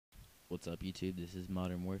What's up YouTube, this is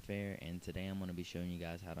Modern Warfare, and today I'm going to be showing you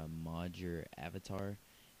guys how to mod your avatar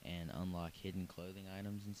and unlock hidden clothing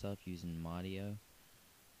items and stuff using Modio.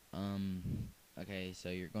 Okay, so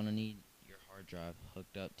you're going to need your hard drive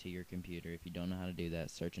hooked up to your computer. If you don't know how to do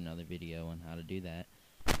that, search another video on how to do that.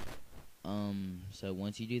 So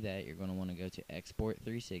once you do that, you're going to want to go to xPort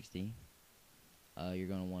 360. You're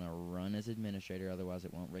going to want to run as administrator, otherwise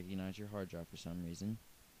it won't recognize your hard drive for some reason.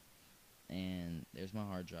 And there's my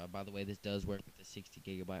hard drive. By the way, this does work with a 60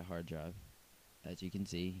 GB hard drive, as you can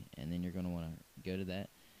see. And then you're going to want to go to that.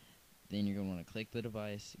 Then you're going to want to click the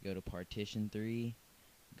device, go to partition 3,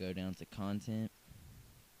 go down to content.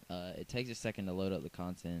 It takes a second to load up the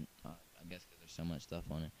content, I guess because there's so much stuff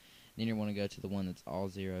on it. Then you want to go to the one that's all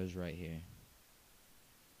zeros right here.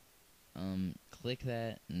 Click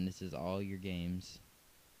that, and this is all your games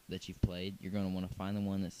that you've played. You're going to want to find the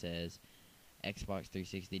one that says Xbox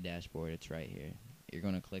 360 dashboard. It's right here. You're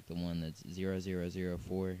going to click the one that's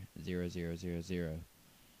 00040000.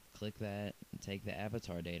 Click that and take the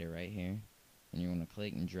avatar data right here, and you're going to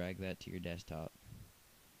click and drag that to your desktop.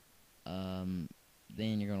 Then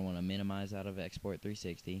you're going to want to minimize out of xPort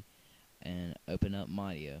 360 and open up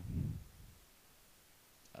Modio.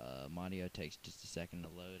 Modio takes just a second to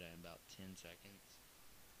load at about 10 seconds.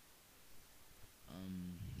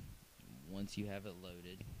 Once you have it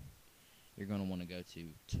loaded, you're going to want to go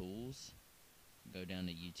to Tools, go down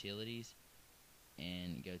to Utilities,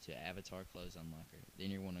 and go to Avatar Close Unlocker. Then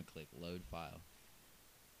you're going to click Load File.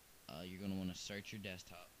 You're going to want to search your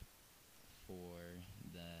desktop for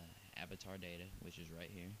the avatar data, which is right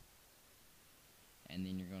here. And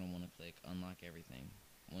then you're going to want to click Unlock Everything.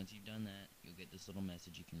 Once you've done that, you'll get this little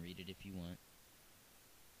message. You can read it if you want.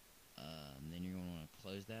 Then you're going to want to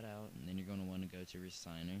close that out, and then you're going to want to go to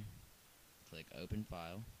Resigner, click Open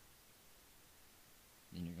File.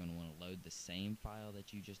 Then you're going to want to load the same file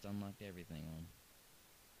that you just unlocked everything on,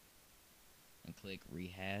 and click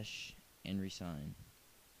Rehash and Resign.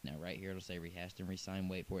 Now right here it'll say Rehashed and Resign.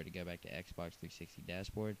 Wait for it to go back to Xbox 360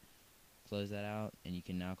 dashboard. Close that out, and you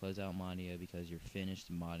can now close out Modio because you're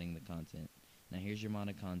finished modding the content. Now here's your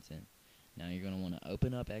modded content. Now you're going to want to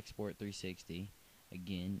open up xPort 360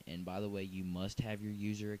 again, and by the way, you must have your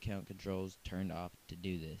user account controls turned off to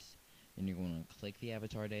do this. Then you're going to click the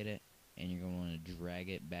avatar data, and you're going to want to drag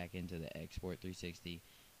it back into the xPort 360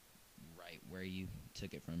 right where you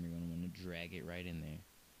took it from. You're going to want to drag it right in there,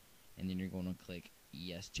 and then you're going to click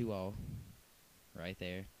Yes to All right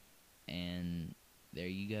there, and there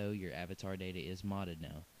you go. Your avatar data is modded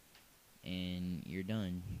now, and you're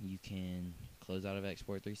done. You can close out of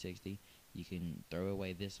xPort 360. You can throw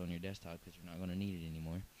away this on your desktop because you're not going to need it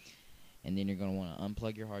anymore. And then you're going to want to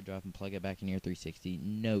unplug your hard drive and plug it back in your 360.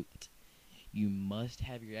 Note, you must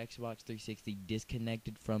have your Xbox 360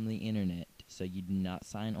 disconnected from the internet so you do not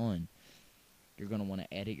sign on. You're going to want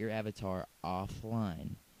to edit your avatar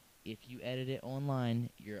offline. If you edit it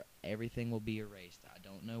online, everything will be erased. I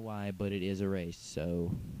don't know why, but it is erased.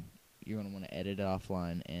 So you're going to want to edit it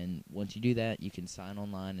offline. And once you do that, you can sign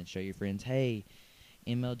online and show your friends, hey,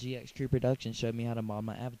 MLGxCrewProductions showed me how to mod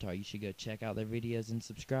my avatar. You should go check out their videos and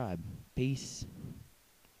subscribe. Peace.